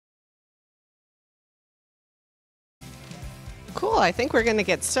Cool, I think we're going to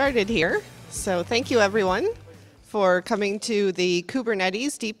get started here. So thank you everyone for coming to the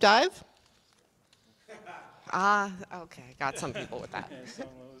Kubernetes deep dive. Okay, got some people with that.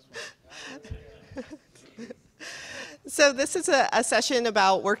 So this is a session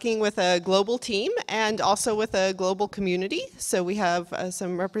about working with a global team and also with a global community. So we have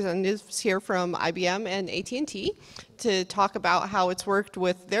some representatives here from IBM and AT&T to talk about how it's worked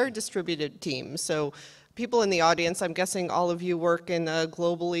with their distributed teams. So people in the audience, I'm guessing all of you work in a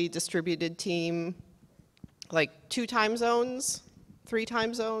globally distributed team, like 2 time zones, 3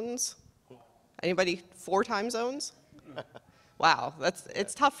 time zones? Anybody 4 time zones? Wow,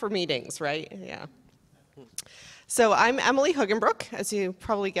 it's tough for meetings, right? Yeah. So I'm Emily Hoogenbrook, as you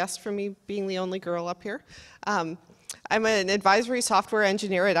probably guessed from me being the only girl up here. I'm an advisory software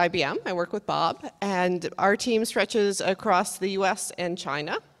engineer at IBM. I work with Bob, and our team stretches across the US and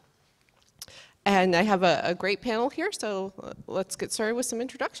China. And I have a great panel here, so let's get started with some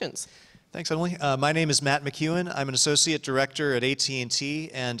introductions. Thanks, Emily. My name is Matt McEwen. I'm an associate director at AT&T,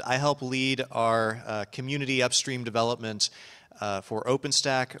 and I help lead our community upstream development for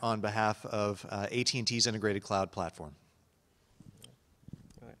OpenStack on behalf of AT&T's integrated cloud platform.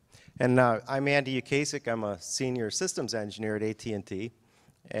 And I'm Andy Ukasik. I'm a senior systems engineer at AT&T,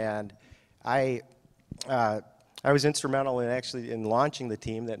 and I was instrumental in launching the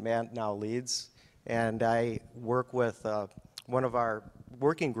team that Matt now leads. And I work with one of our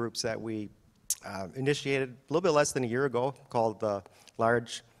working groups that we initiated a little bit less than a year ago, called the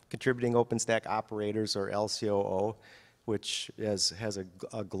Large Contributing OpenStack Operators, or LCOO, which has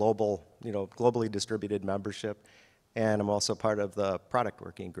a global, globally distributed membership. And I'm also part of the product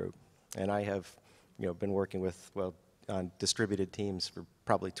working group. And I have, been working with, on distributed teams for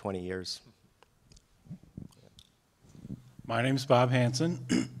probably 20 years. My name's Bob Hansen.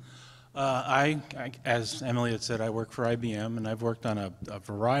 As Emily had said, I work for IBM, and I've worked on a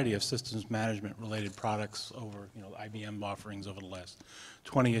variety of systems management related products over, IBM offerings over the last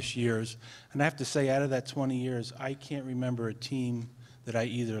 20-ish years. And I have to say, out of that 20 years, I can't remember a team that I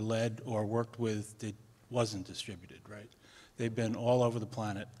either led or worked with that wasn't distributed, right? They've been all over the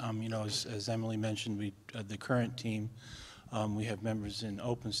planet. As Emily mentioned, the current team, we have members in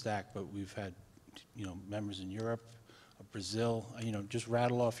OpenStack, but we've had, members in Europe, Brazil, just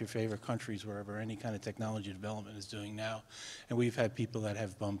rattle off your favorite countries wherever any kind of technology development is doing now. And we've had people that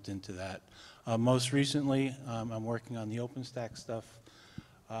have bumped into that. Most recently, I'm working on the OpenStack stuff.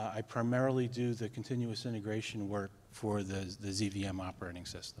 I primarily do the continuous integration work for the ZVM operating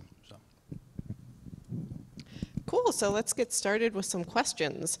system. So. Cool, so let's get started with some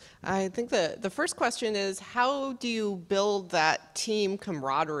questions. I think the first question is, how do you build that team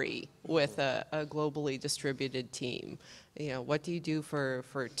camaraderie with a globally distributed team? What do you do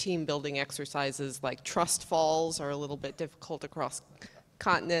for team building exercises? Like trust falls are a little bit difficult across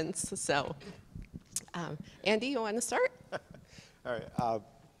continents. So, Andy, you want to start? All right.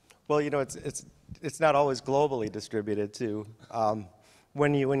 Well, it's not always globally distributed too.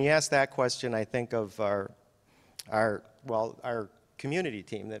 When you ask that question, I think of our community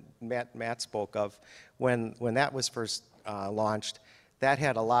team that Matt spoke of. When that was first launched, that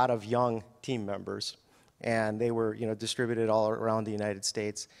had a lot of young team members, and they were distributed all around the United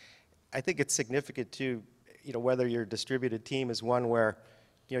States. I think it's significant too, whether your distributed team is one where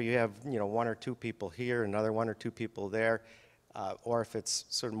you have 1 or 2 people here, another 1 or 2 people there, or if it's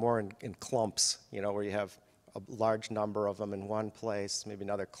sort of more in clumps, where you have a large number of them in one place, maybe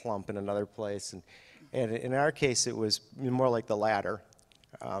another clump in another place, and in our case, it was more like the latter.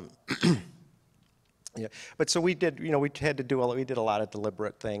 But so we did, we did a lot of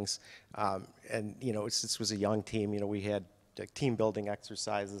deliberate things, and this was a young team. We had team building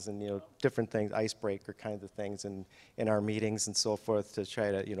exercises and different things, icebreaker kinds of things, in our meetings and so forth to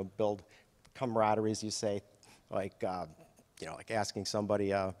try to build camaraderie, as you say, like like asking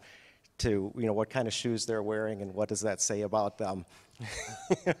somebody to what kind of shoes they're wearing and what does that say about them,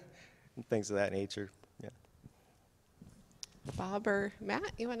 and things of that nature. Yeah. Bob or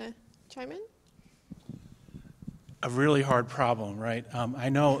Matt, you want to chime in? A really hard problem, right? I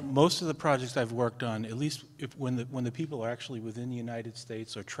know most of the projects I've worked on, at least when the people are actually within the United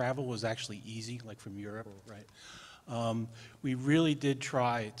States, or travel was actually easy, like from Europe, right? We really did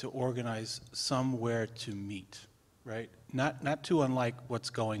try to organize somewhere to meet, right? Not too unlike what's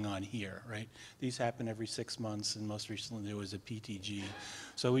going on here, right? These happen every 6 months, and most recently there was a PTG.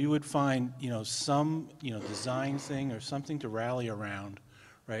 So we would find, some, design thing or something to rally around,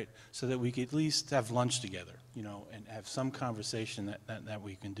 right? So that we could at least have lunch together, and have some conversation that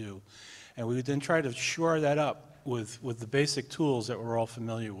we can do. And we would then try to shore that up with the basic tools that we're all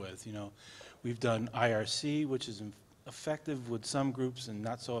familiar with. We've done IRC, which is effective with some groups and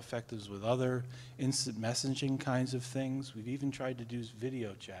not so effective with other, instant messaging kinds of things. We've even tried to do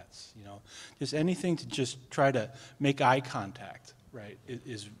video chats, just anything to just try to make eye contact, right,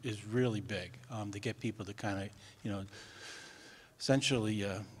 is really big, to get people to kind of, essentially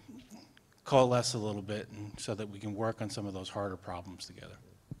coalesce a little bit and so that we can work on some of those harder problems together.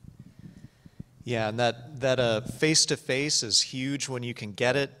 Yeah, and that face-to-face is huge when you can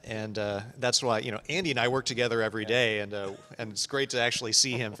get it, and that's why, Andy and I work together every day, and it's great to actually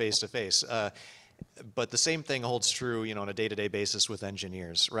see him face-to-face. But the same thing holds true, on a day-to-day basis with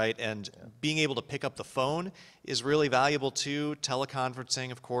engineers, right? And being able to pick up the phone is really valuable too.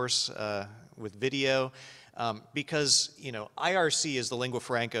 Teleconferencing, of course, with video, because, IRC is the lingua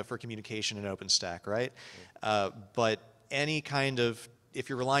franca for communication in OpenStack, right? But any kind of if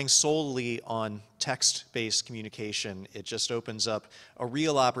you're relying solely on text-based communication, it just opens up a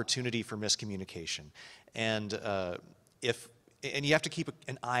real opportunity for miscommunication. And and you have to keep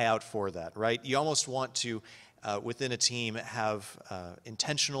an eye out for that, right? You almost want to, within a team, have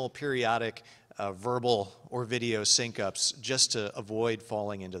intentional, periodic, verbal or video sync-ups just to avoid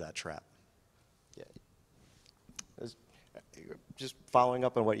falling into that trap. Yeah. Just following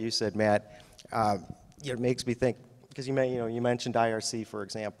up on what you said, Matt, it makes me think, because you mentioned IRC, for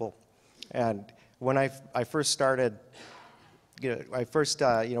example, and when I first started,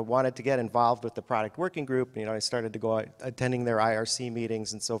 wanted to get involved with the product working group. I started to go out, attending their IRC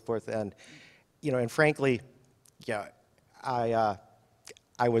meetings and so forth, and and frankly, I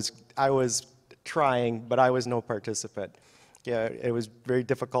was trying, but I was no participant. It was very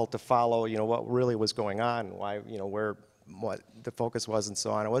difficult to follow, what really was going on, why, what the focus was and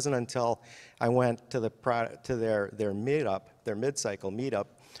so on. It wasn't until I went to their meetup, their mid-cycle meetup,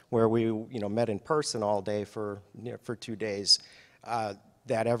 where we met in person all day for 2 days,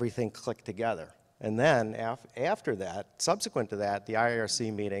 that everything clicked together. And then after that, subsequent to that, the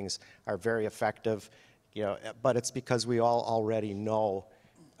IRC meetings are very effective, but it's because we all already know,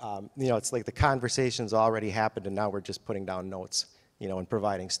 it's like the conversations already happened and now we're just putting down notes, and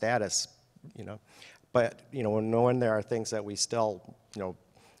providing status, But, when there are things that we still,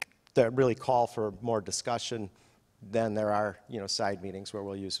 that really call for more discussion, then there are, side meetings where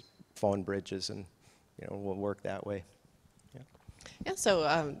we'll use phone bridges and, we'll work that way. Yeah,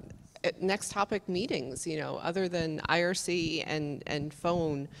 so next topic, meetings, other than IRC and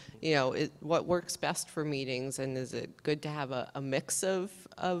phone, what works best for meetings, and is it good to have a mix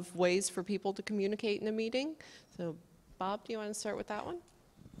of ways for people to communicate in a meeting? So Bob, do you want to start with that one?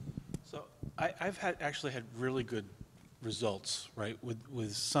 So I've actually had really good results, right,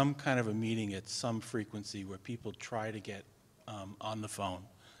 with some kind of a meeting at some frequency where people try to get on the phone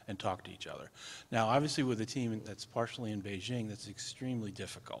and talk to each other. Now, obviously, with a team that's partially in Beijing, that's extremely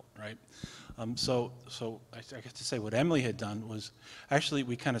difficult, right? So I get to say what Emily had done was actually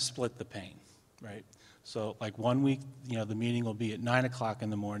we kind of split the pain, right? So like 1 week, the meeting will be at 9 o'clock in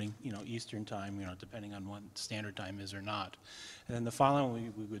the morning, Eastern time, depending on what standard time is or not. And then the following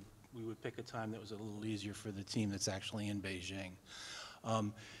week, we would pick a time that was a little easier for the team that's actually in Beijing.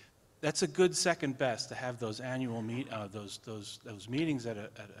 That's a good second best to have those annual those meetings at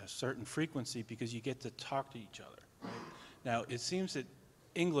a certain frequency, because you get to talk to each other. Right? Now, it seems that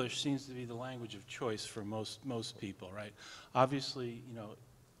English seems to be the language of choice for most people, right? Obviously,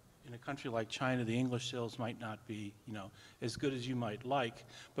 in a country like China, the English skills might not be, as good as you might like,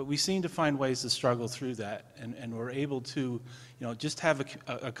 but we seem to find ways to struggle through that, and we're able to, just have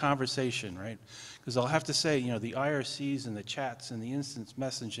a conversation, right? Because I'll have to say, the IRCs and the chats and the instant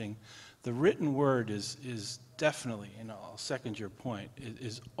messaging, the written word is definitely, and I'll second your point,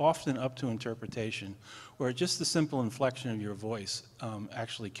 is often up to interpretation, where just the simple inflection of your voice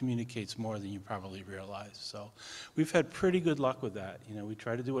actually communicates more than you probably realize. So we've had pretty good luck with that. We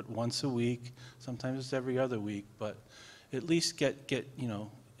try to do it once a week, sometimes it's every other week, but at least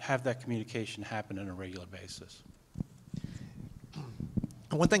have that communication happen on a regular basis.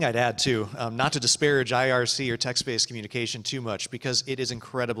 One thing I'd add too, not to disparage IRC or text-based communication too much, because it is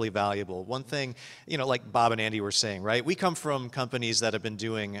incredibly valuable. One thing, like Bob and Andy were saying, right? We come from companies that have been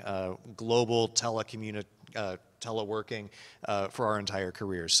doing global teleworking for our entire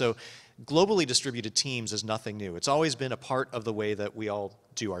careers. So globally distributed teams is nothing new. It's always been a part of the way that we all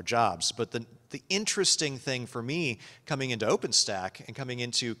do our jobs. But the interesting thing for me coming into OpenStack and coming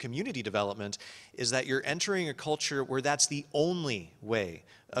into community development is that you're entering a culture where that's the only way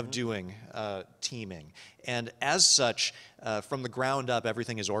of doing teaming. And as such, from the ground up,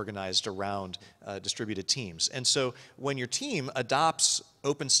 everything is organized around distributed teams. And so when your team adopts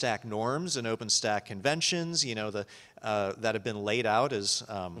OpenStack norms and OpenStack conventions, that have been laid out as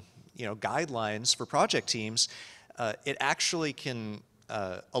guidelines for project teams, it actually can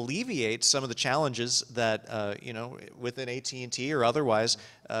alleviate some of the challenges that, you know, within AT&T or otherwise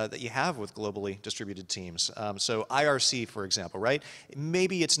that you have with globally distributed teams. So IRC, for example, right?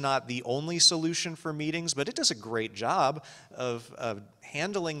 Maybe it's not the only solution for meetings, but it does a great job of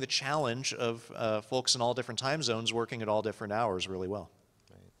handling the challenge of folks in all different time zones working at all different hours really well.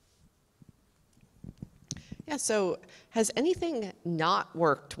 Yeah, so has anything not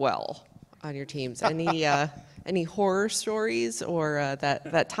worked well on your teams? Any horror stories, or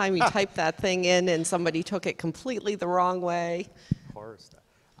that time you typed that thing in and somebody took it completely the wrong way? Horror stuff.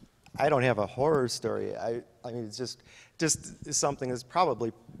 I don't have a horror story. I mean, it's just something that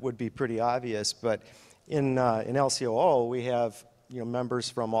probably would be pretty obvious. But in LCOO, we have, you know, members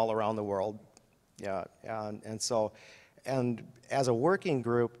from all around the world. Yeah, and as a working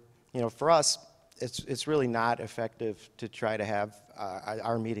group, you know, for us, it's really not effective to try to have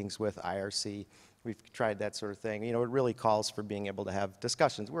our meetings with IRC. We've tried that sort of thing. You know, it really calls for being able to have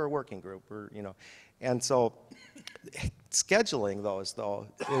discussions. We're a working group. You know, and so scheduling those though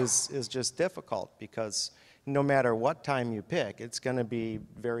is just difficult, because no matter what time you pick, it's going to be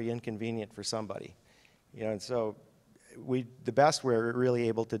very inconvenient for somebody. You know, and so the best we're really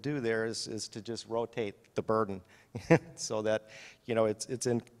able to do there is to just rotate the burden, so that, you know, it's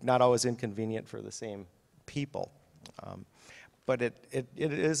not always inconvenient for the same people. But it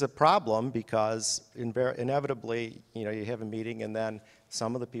is a problem, because inevitably, you know, you have a meeting and then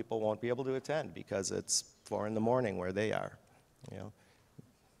some of the people won't be able to attend because it's 4 in the morning where they are, you know.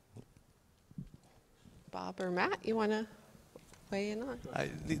 Bob or Matt, you want to weigh in on?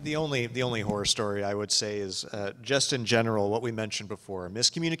 The only horror story I would say is just in general what we mentioned before: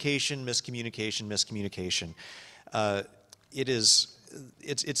 miscommunication, miscommunication, miscommunication.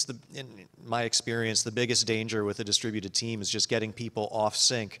 It's in my experience, the biggest danger with a distributed team is just getting people off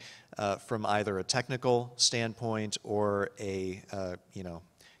sync from either a technical standpoint or a you know,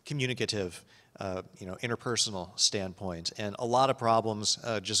 communicative, you know, interpersonal standpoint. And a lot of problems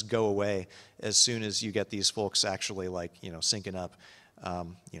just go away as soon as you get these folks actually, like, you know, syncing up,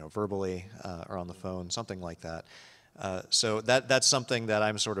 you know, verbally or on the phone, something like that. So that's something that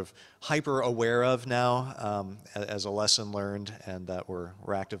I'm sort of hyper aware of now as a lesson learned, and that we're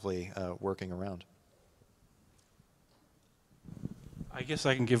actively working around. I guess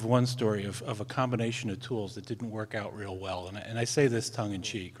I can give one story of a combination of tools that didn't work out real well. And I say this tongue in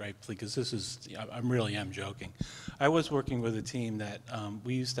cheek, right? Because this is, I really am joking. I was working with a team that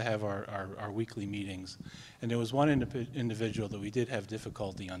we used to have our weekly meetings, and there was one individual that we did have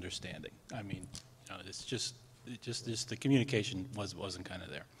difficulty understanding. I mean, you know, it's just the communication wasn't kind of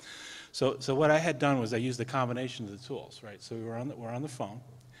there. So what I had done was I used a combination of the tools, right? So we're on the phone,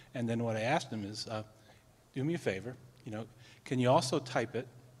 and then what I asked him is, do me a favor, you know, can you also type it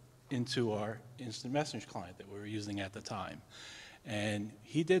into our instant message client that we were using at the time? And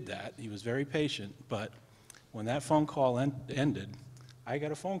he did that. He was very patient, but when that phone call ended, I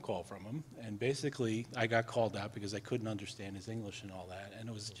got a phone call from him, and basically I got called out because I couldn't understand his English and all that, and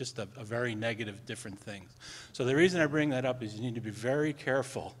it was just a very negative, different thing. So the reason I bring that up is you need to be very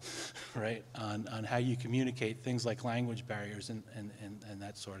careful, right, on how you communicate things like language barriers and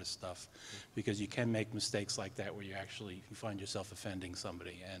that sort of stuff, because you can make mistakes like that where you find yourself offending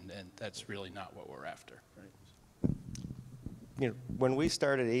somebody, and that's really not what we're after. Right? You know, when we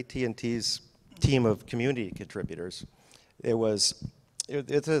started AT&T's team of community contributors,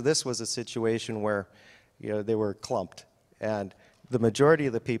 this was a situation where, you know, they were clumped, and the majority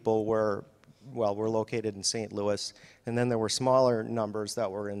of the people were located in St. Louis, and then there were smaller numbers that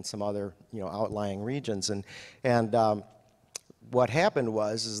were in some other, you know, outlying regions, and what happened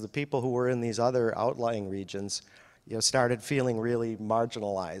was the people who were in these other outlying regions, you know, started feeling really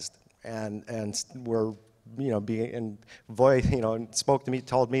marginalized, and were, you know, spoke to me,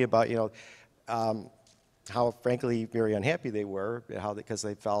 told me about, you know, how frankly very unhappy they were, because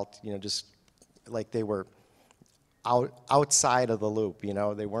they felt, you know, just like they were outside of the loop, you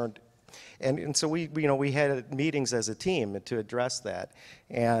know, they weren't, and so we had meetings as a team to address that,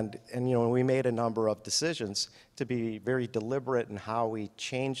 and you know, we made a number of decisions to be very deliberate in how we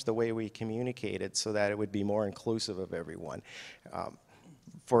changed the way we communicated so that it would be more inclusive of everyone.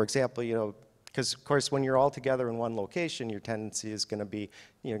 For example, you know, because, of course, when you're all together in one location, your tendency is going to be,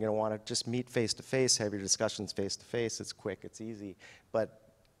 you're going to want to just meet face-to-face, have your discussions face-to-face. It's quick, it's easy.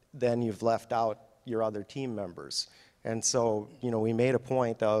 But then you've left out your other team members. And so, you know, we made a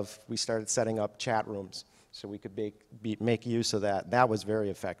point of, we started setting up chat rooms so we could make use of that. That was very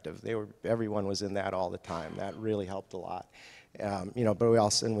effective. Everyone was in that all the time. That really helped a lot. You know, but we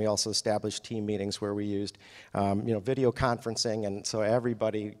also established team meetings where we used, you know, video conferencing, and so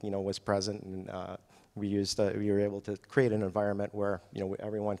everybody, you know, was present, and we were able to create an environment where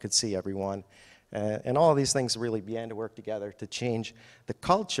everyone could see everyone, and all of these things really began to work together to change the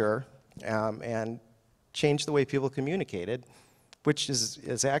culture and change the way people communicated, which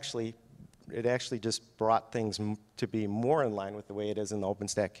is actually just brought things to be more in line with the way it is in the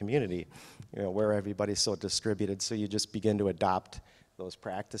OpenStack community, where everybody's so distributed. So you just begin to adopt those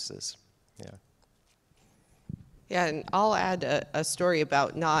practices. Yeah. Yeah, and I'll add a story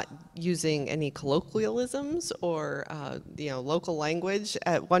about not using any colloquialisms or local language.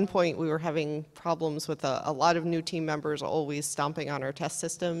 At one point, we were having problems with a lot of new team members always stomping on our test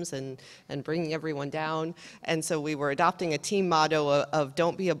systems and bringing everyone down. And so we were adopting a team motto of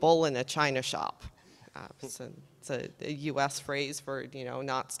 "Don't be a bull in a china shop." So it's a U.S. phrase for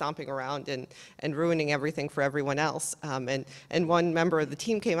not stomping around and ruining everything for everyone else. And one member of the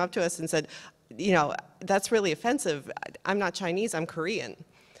team came up to us and said, that's really offensive. I'm not Chinese, I'm Korean.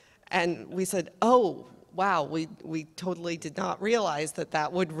 And we said, oh, wow, we totally did not realize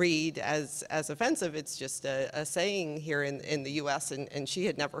that would read as offensive. It's just a saying here in the US, and she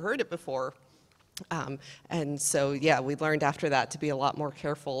had never heard it before. And so, yeah, we learned after that to be a lot more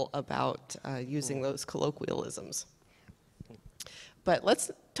careful about using those colloquialisms. But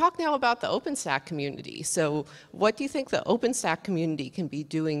let's talk now about the OpenStack community. So what do you think the OpenStack community can be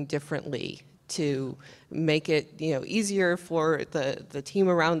doing differently to make it easier for the team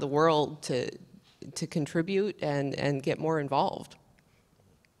around the world to contribute and get more involved?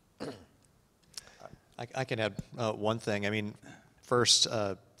 I can add one thing. I mean, first,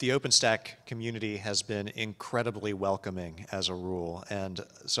 the OpenStack community has been incredibly welcoming as a rule, and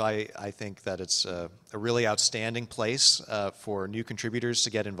so I think that it's a really outstanding place for new contributors to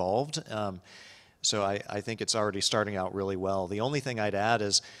get involved. So I think it's already starting out really well. The only thing I'd add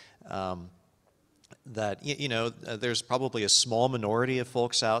is that there's probably a small minority of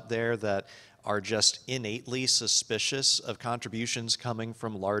folks out there that are just innately suspicious of contributions coming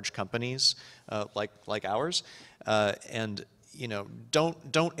from large companies like ours, and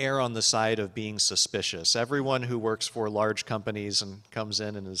don't err on the side of being suspicious. Everyone who works for large companies and comes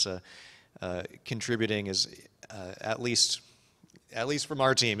in and is contributing is at least from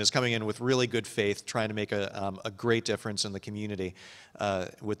our team, is coming in with really good faith, trying to make a great difference in the community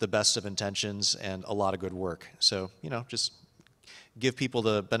with the best of intentions and a lot of good work. So, just give people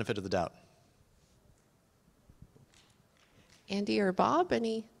the benefit of the doubt. Andy or Bob,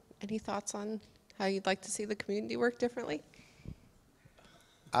 any thoughts on how you'd like to see the community work differently?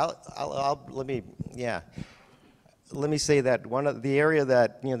 Let me say that one of the area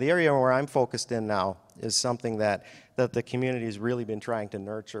where I'm focused in now is something that the community has really been trying to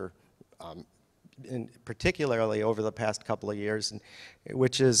nurture, particularly over the past couple of years,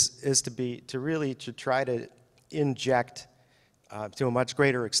 which is to try to inject to a much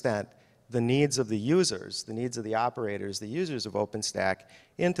greater extent the needs of the users, the needs of the operators, the users of OpenStack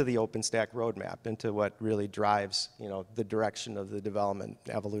into the OpenStack roadmap, into what really drives the direction of the development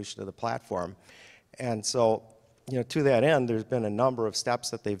evolution of the platform. And so to that end, there's been a number of steps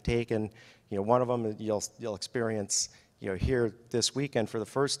that they've taken. One of them you'll experience here this weekend for the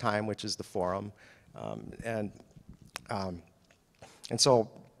first time, which is the forum, and so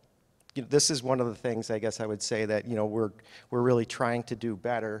this is one of the things I guess I would say that we're really trying to do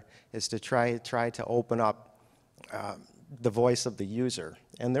better, is to try to open up the voice of the user.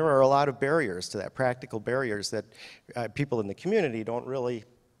 And there are a lot of barriers to that, practical barriers that people in the community don't really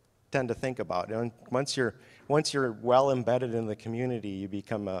tend to think about. And once you're well embedded in the community, you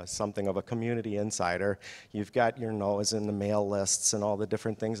become something of a community insider. You've got your nose in the mail lists and all the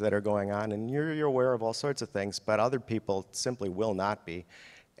different things that are going on, and you're aware of all sorts of things, but other people simply will not be.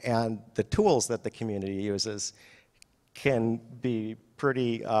 And the tools that the community uses can be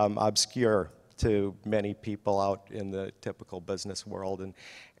pretty obscure to many people out in the typical business world.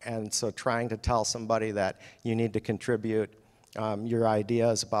 And so trying to tell somebody that you need to contribute your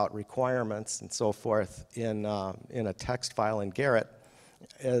ideas about requirements and so forth in a text file in Garrett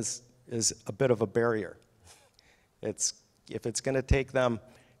is a bit of a barrier. If it's going to take them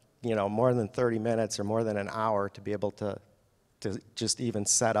more than 30 minutes or more than an hour to be able to just even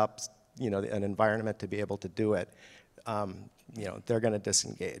set up an environment to be able to do it, they're going to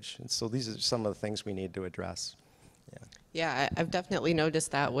disengage. And so these are some of the things we need to address. Yeah, I've definitely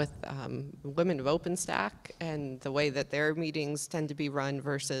noticed that with Women of OpenStack and the way that their meetings tend to be run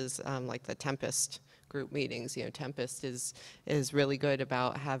versus like the Tempest group meetings. Tempest is really good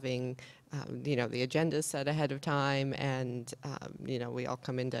about having the agendas set ahead of time, and we all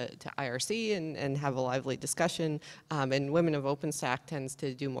come into IRC and have a lively discussion. And Women of OpenStack tends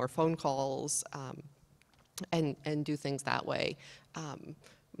to do more phone calls and do things that way.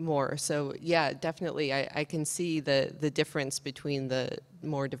 more. So yeah, definitely, I can see the difference between the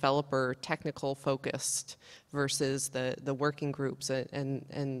more developer technical focused versus the working groups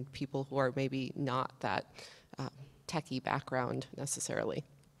and people who are maybe not that techie background necessarily.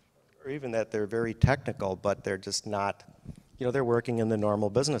 Or even that they're very technical, but they're just not, they're working in the normal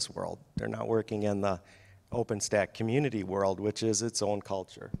business world. They're not working in the OpenStack community world, which is its own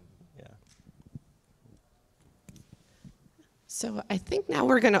culture. Yeah. So I think now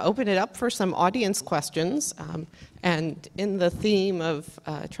we're going to open it up for some audience questions. And in the theme of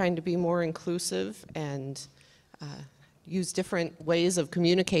trying to be more inclusive and use different ways of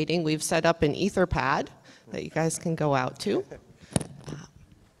communicating, we've set up an Etherpad that you guys can go out to.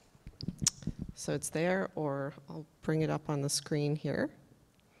 So it's there, or I'll bring it up on the screen here.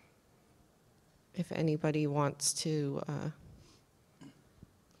 If anybody wants to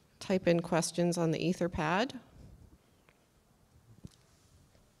type in questions on the Etherpad.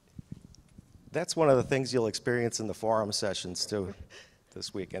 That's one of the things you'll experience in the forum sessions too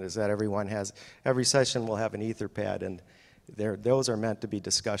this weekend, is that every session will have an Etherpad, and those are meant to be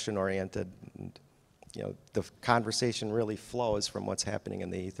discussion oriented. And, the conversation really flows from what's happening in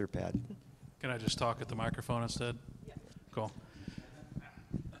the Etherpad. Can I just talk at the microphone instead? Yeah. Cool.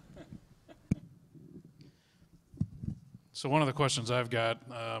 So one of the questions I've got,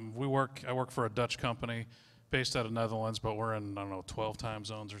 I work for a Dutch company based out of Netherlands, but we're in, 12 time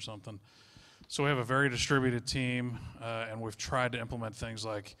zones or something. So we have a very distributed team, and we've tried to implement things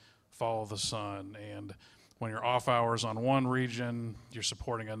like follow the sun, and when you're off hours on one region, you're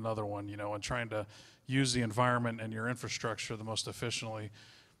supporting another one, and trying to use the environment and your infrastructure the most efficiently.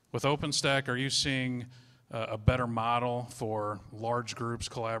 With OpenStack, are you seeing a better model for large groups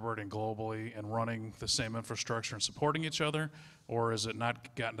collaborating globally and running the same infrastructure and supporting each other, or has it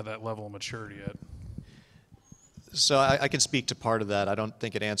not gotten to that level of maturity yet? So I can speak to part of that. I don't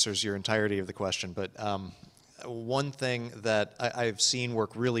think it answers your entirety of the question, but one thing that I've seen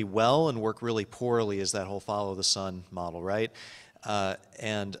work really well and work really poorly is that whole follow the sun model, right?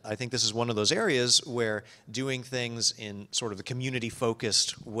 And I think this is one of those areas where doing things in sort of the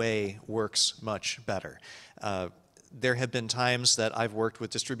community-focused way works much better. There have been times that I've worked with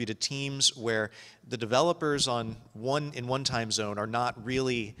distributed teams where the developers in one time zone are not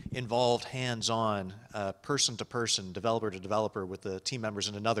really involved hands-on, person to person, developer to developer with the team members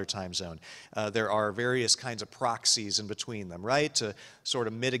in another time zone. There are various kinds of proxies in between them, right, to sort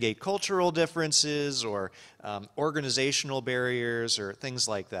of mitigate cultural differences or organizational barriers or things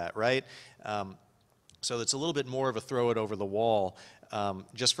like that, right? So it's a little bit more of a throw it over the wall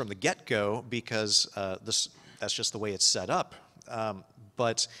just from the get-go, because that's just the way it's set up.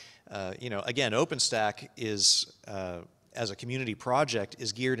 But again, OpenStack is, as a community project,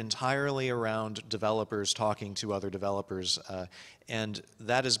 is geared entirely around developers talking to other developers. And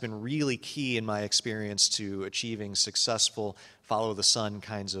that has been really key in my experience to achieving successful follow the sun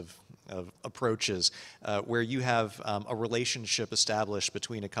kinds of approaches, where you have a relationship established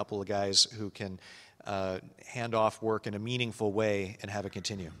between a couple of guys who can hand off work in a meaningful way and have it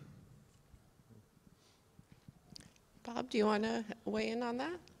continue. Bob, do you want to weigh in on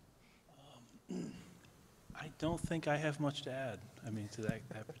that? I don't think I have much to add, to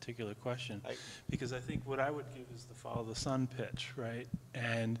that particular question, because I think what I would give is the follow the sun pitch, right?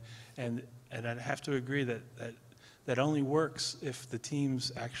 And I'd have to agree that only works if the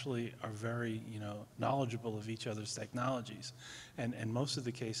teams actually are very, knowledgeable of each other's technologies, and most of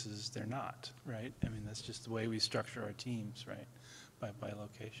the cases they're not, right? That's just the way we structure our teams, right, by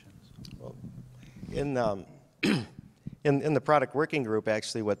locations. Well, in the product working group,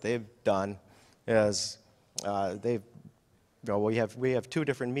 actually, what they've done is we have two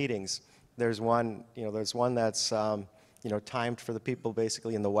different meetings. There's one that's timed for the people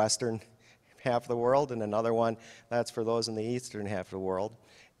basically in the western half of the world, and another one that's for those in the eastern half of the world.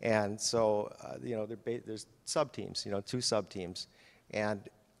 And so there's sub-teams, two sub-teams, and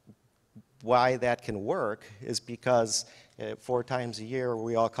why that can work is because 4 times a year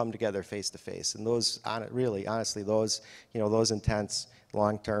we all come together face to face, and those really honestly those intense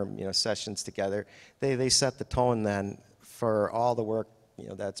long-term sessions together, they set the tone then for all the work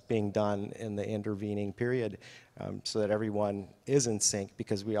that's being done in the intervening period, so that everyone is in sync,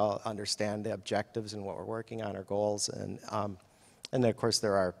 because we all understand the objectives and what we're working on, our goals, and then of course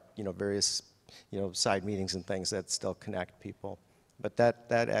there are various side meetings and things that still connect people. But that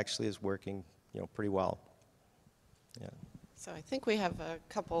actually is working, pretty well. Yeah. So I think we have a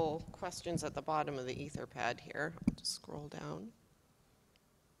couple questions at the bottom of the Etherpad here. I'll just scroll down.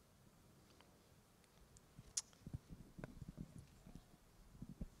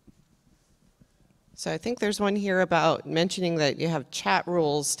 So I think there's one here about mentioning that you have chat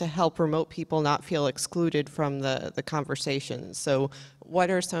rules to help remote people not feel excluded from the conversation. So what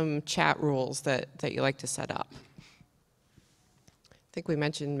are some chat rules that you like to set up? I think we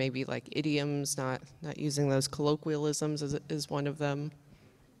mentioned maybe like idioms, not using those colloquialisms is one of them.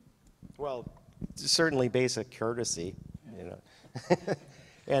 Well, certainly basic courtesy, you know,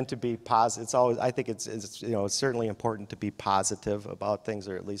 and to be positive. It's always, I think it's you know, it's certainly important to be positive about things,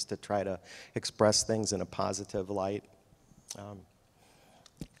 or at least to try to express things in a positive light.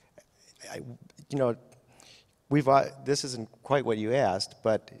 You know, this isn't quite what you asked,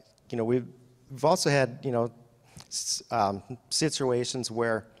 but you know, we've also had, you know, situations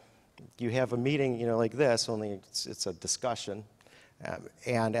where you have a meeting, you know, like this, only it's a discussion,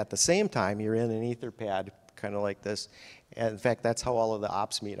 and at the same time you're in an Etherpad, kind of like this. And in fact, that's how all of the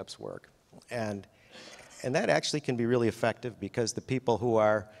ops meetups work, and that actually can be really effective because the people who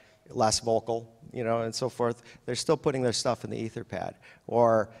are less vocal, you know, and so forth, they're still putting their stuff in the Etherpad.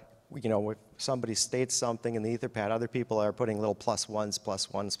 Or, you know, if somebody states something in the Etherpad, other people are putting little +1s,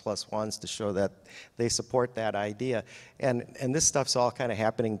 +1s, +1s to show that they support that idea. And this stuff's all kind of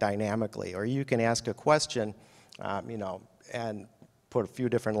happening dynamically. Or you can ask a question, you know, and put a few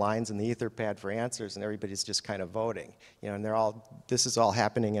different lines in the Etherpad for answers, and everybody's just kind of voting. You know, and this is all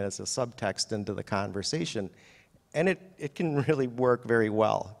happening as a subtext into the conversation. And it can really work very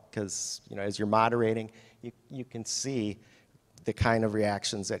well because, you know, as you're moderating, you can see the kind of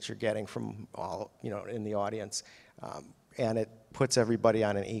reactions that you're getting from all, you know, in the audience. And it puts everybody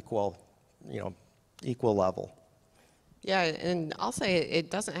on an equal, you know, equal level. Yeah, and I'll say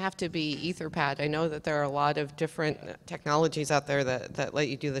it doesn't have to be Etherpad. I know that there are a lot of different technologies out there that let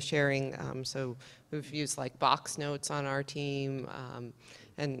you do the sharing. So we've used like Box Notes on our team,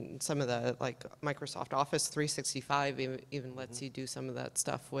 and some of the like Microsoft Office 365 even lets you do some of that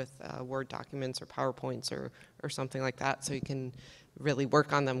stuff with Word documents or PowerPoints or something like that. So you can really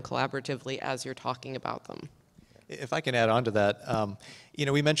work on them collaboratively as you're talking about them. If I can add on to that, you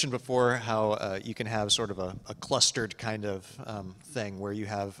know, we mentioned before how you can have sort of a clustered kind of thing where you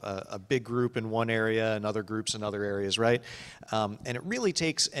have a big group in one area and other groups in other areas, right? And it really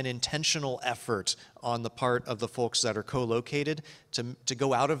takes an intentional effort on the part of the folks that are co-located to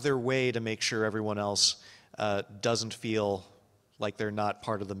go out of their way to make sure everyone else doesn't feel like they're not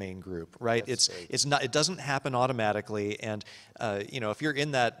part of the main group, right? It's not. It doesn't happen automatically, and you know, if you're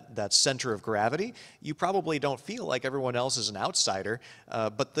in that center of gravity, you probably don't feel like everyone else is an outsider,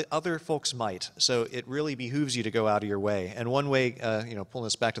 but the other folks might. So it really behooves you to go out of your way. And one way, you know, pulling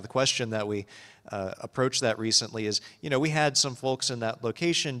us back to the question that we approached that recently is, you know, we had some folks in that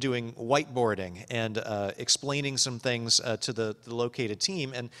location doing whiteboarding and explaining some things to the located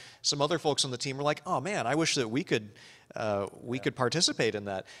team, and some other folks on the team were like, "Oh man, I wish that we could participate in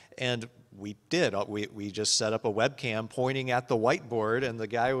that." And we did. We just set up a webcam pointing at the whiteboard, and the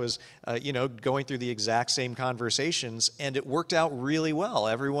guy was, you know, going through the exact same conversations, and it worked out really well.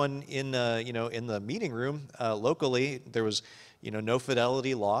 Everyone in, you know, in the meeting room locally, there was, you know, no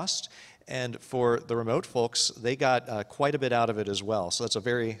fidelity lost. And for the remote folks, they got quite a bit out of it as well. So that's a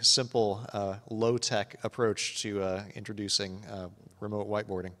very simple, low-tech approach to introducing remote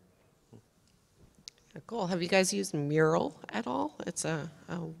whiteboarding. Cool. Have you guys used Mural at all? It's a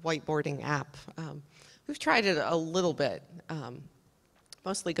whiteboarding app. We've tried it a little bit.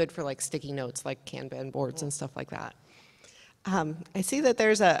 Mostly good for like sticky notes, like Kanban boards and stuff like that. I see that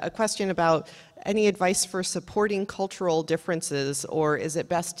there's a question about any advice for supporting cultural differences, or is it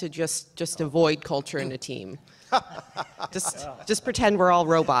best to just avoid culture in a team? Just pretend we're all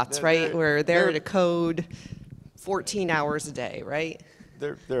robots, right? We're there to code 14 hours a day, right?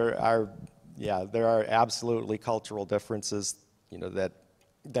 There are absolutely cultural differences, you know,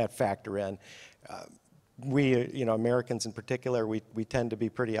 that factor in. We, you know, Americans in particular, we tend to be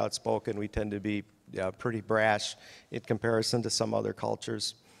pretty outspoken. We tend to be pretty brash in comparison to some other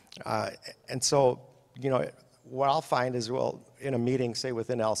cultures. And so, you know, what I'll find is, well, in a meeting, say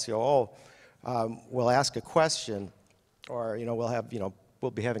within LCOO, we'll ask a question, or, you know,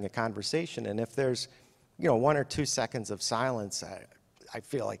 we'll be having a conversation, and if there's, you know, 1 or 2 seconds of silence, I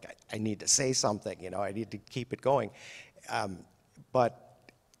feel like I need to say something, you know, I need to keep it going. But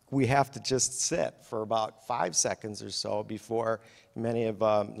we have to just sit for about 5 seconds or so before many of,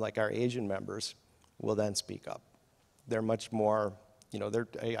 like our Asian members will then speak up. They're much more, you know,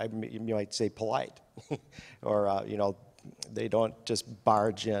 you might say polite, or, you know, they don't just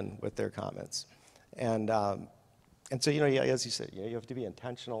barge in with their comments. And so, you know, as you said, you know, you have to be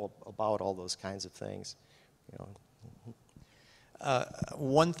intentional about all those kinds of things, you know.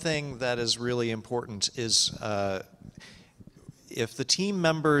 One thing that is really important is if the team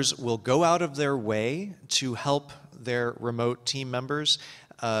members will go out of their way to help their remote team members,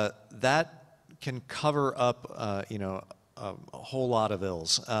 that can cover up, you know, a whole lot of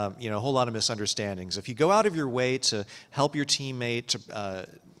ills, you know, a whole lot of misunderstandings. If you go out of your way to help your teammate,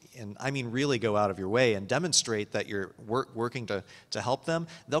 and I mean really go out of your way and demonstrate that you're working to help them,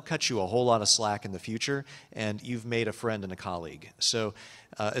 they'll cut you a whole lot of slack in the future, and you've made a friend and a colleague. So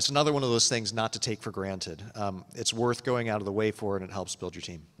it's another one of those things not to take for granted. It's worth going out of the way for, and it helps build your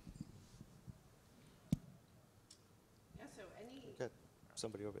team. Yeah, so Good.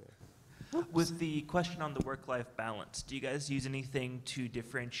 Somebody over there. With the question on the work-life balance, do you guys use anything to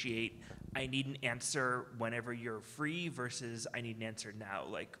differentiate I need an answer whenever you're free versus I need an answer now?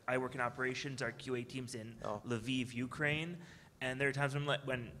 Like, I work in operations, our QA team's in Lviv, Ukraine, and there are times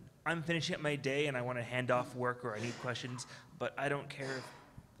when I'm finishing up my day and I want to hand off work or I need questions, but I don't care if,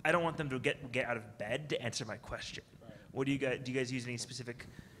 I don't want them to get out of bed to answer my question. Right. What do you guys use any specific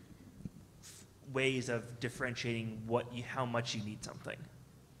ways of differentiating how much you need something?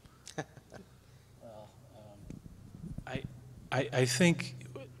 I think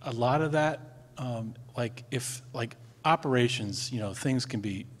a lot of that, like operations, you know, things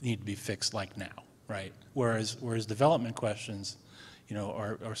need to be fixed like now, right? Whereas development questions, you know,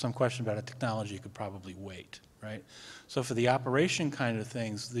 or some question about a technology could probably wait, right? So for the operation kind of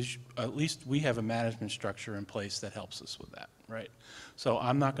things, at least we have a management structure in place that helps us with that, right? So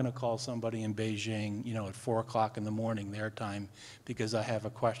I'm not going to call somebody in Beijing, you know, at 4 o'clock in the morning their time because I have a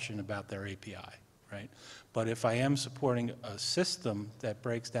question about their API, right? But if I am supporting a system that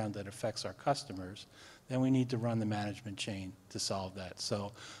breaks down that affects our customers, then we need to run the management chain to solve that.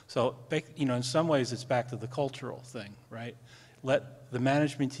 So you know, in some ways it's back to the cultural thing, right? Let the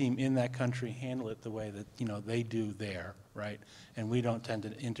management team in that country handle it the way that, you know, they do there, right? And we don't tend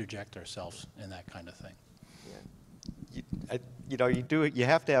to interject ourselves in that kind of thing. Yeah. You know, you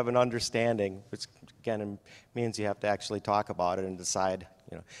have to have an understanding, which again means you have to actually talk about it and decide,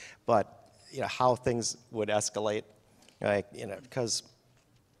 you know, but you know, how things would escalate, like, you know, because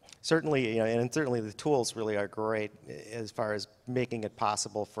certainly, you know, and certainly the tools really are great as far as making it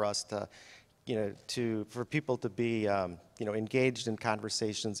possible for us to, you know, for people to be, you know, engaged in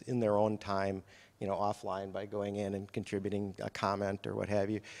conversations in their own time, you know, offline by going in and contributing a comment or what have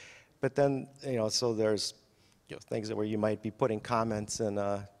you. But then, you know, so there's, you know, things where you might be putting comments in,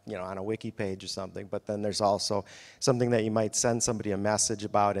 you know, on a wiki page or something. But then there's also something that you might send somebody a message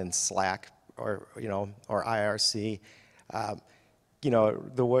about in Slack, or, you know, or IRC. You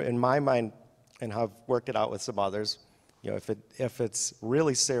know, in my mind, and I've worked it out with some others, you know, if it's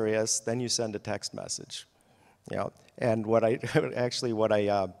really serious, then you send a text message. You know, and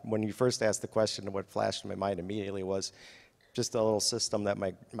when you first asked the question, what flashed in my mind immediately was just a little system that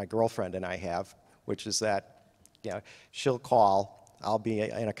my girlfriend and I have, which is that, you know, she'll call, I'll be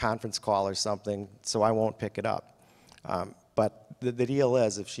in a conference call or something, so I won't pick it up. But the deal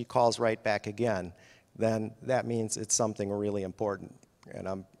is, if she calls right back again, then that means it's something really important, and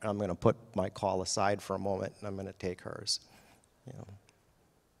I'm going to put my call aside for a moment, and I'm going to take hers. You know,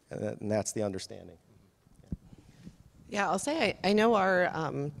 and that's the understanding. Yeah, I'll say I know our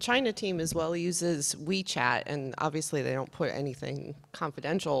China team as well uses WeChat, and obviously they don't put anything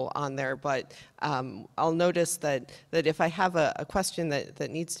confidential on there, but I'll notice that if I have a question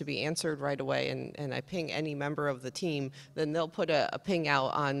that needs to be answered right away and I ping any member of the team, then they'll put a ping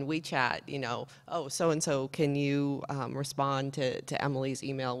out on WeChat, you know, oh, so-and-so, can you respond to Emily's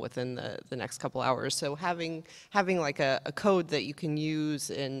email within the next couple hours? So having like a code that you can use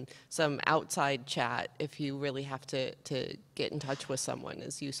in some outside chat if you really have to get in touch with someone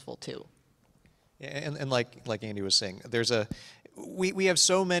is useful too. And like Andy was saying, we have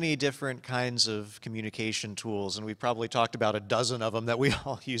so many different kinds of communication tools, and we've probably talked about a dozen of them that we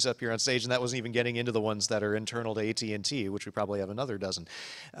all use up here on stage, and that wasn't even getting into the ones that are internal to AT&T, which we probably have another dozen.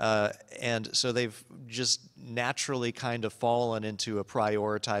 And so they've just naturally kind of fallen into a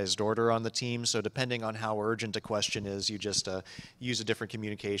prioritized order on the team. So depending on how urgent a question is, you just use a different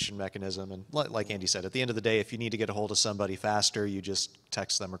communication mechanism. And like Andy said, at the end of the day, if you need to get a hold of somebody faster, you just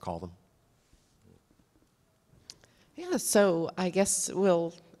text them or call them. Yeah, so I guess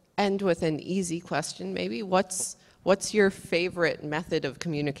we'll end with an easy question maybe. What's your favorite method of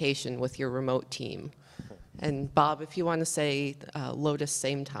communication with your remote team? And Bob, if you want to say Lotus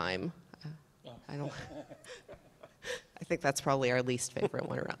same time. I don't. I think that's probably our least favorite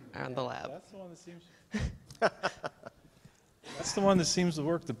one around the lab. That's the one that seems. That's the one that seems to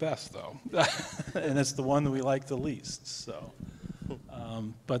work the best, though, and it's the one that we like the least. So.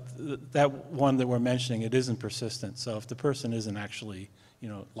 But that one that we're mentioning, it isn't persistent. So if the person isn't actually,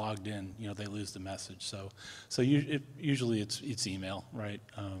 logged in, they lose the message. So usually it's email, right?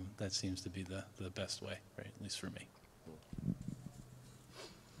 That seems to be the best way, right? At least for me.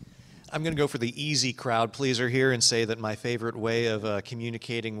 I'm going to go for the easy crowd pleaser here and say that my favorite way of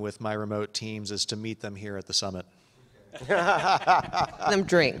communicating with my remote teams is to meet them here at the summit. Them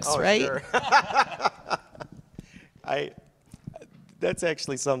drinks, right? Sure. That's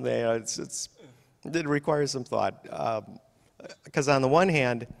actually something, it requires some thought. Because on the one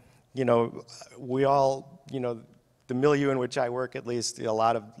hand, we all, the milieu in which I work, at least, a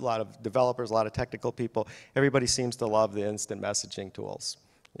lot of developers, a lot of technical people, everybody seems to love the instant messaging tools.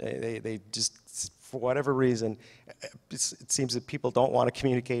 They just, for whatever reason, it seems that people don't want to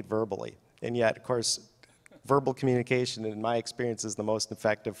communicate verbally. And yet, of course, verbal communication, in my experience, is the most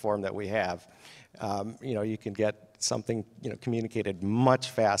effective form that we have. You can get something, communicated much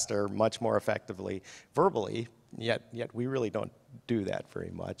faster, much more effectively verbally, yet we really don't do that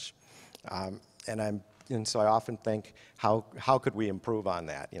very much. And so I often think, how could we improve on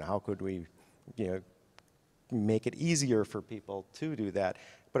that? How could we, make it easier for people to do that?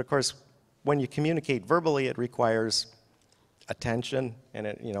 But of course, when you communicate verbally, it requires attention, and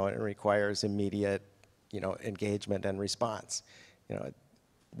it requires immediate, engagement and response.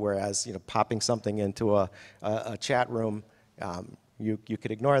 Whereas, popping something into a chat room, you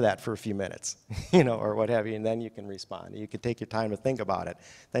could ignore that for a few minutes, or what have you, and then you can respond. You could take your time to think about it,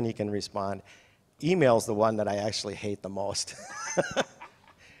 then you can respond. Email's the one that I actually hate the most.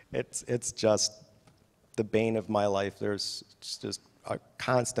 It's just the bane of my life. There's just a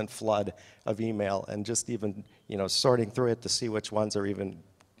constant flood of email, and just even sorting through it to see which ones are even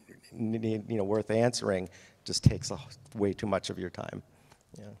worth answering just takes way too much of your time.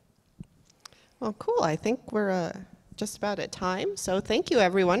 Yeah. Well, cool. I think we're just about at time. So thank you,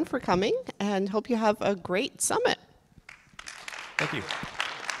 everyone, for coming, and hope you have a great summit. Thank you.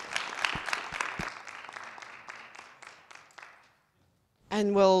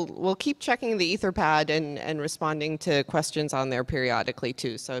 And we'll keep checking the Etherpad and responding to questions on there periodically,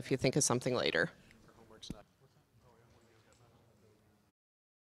 too, so if you think of something later.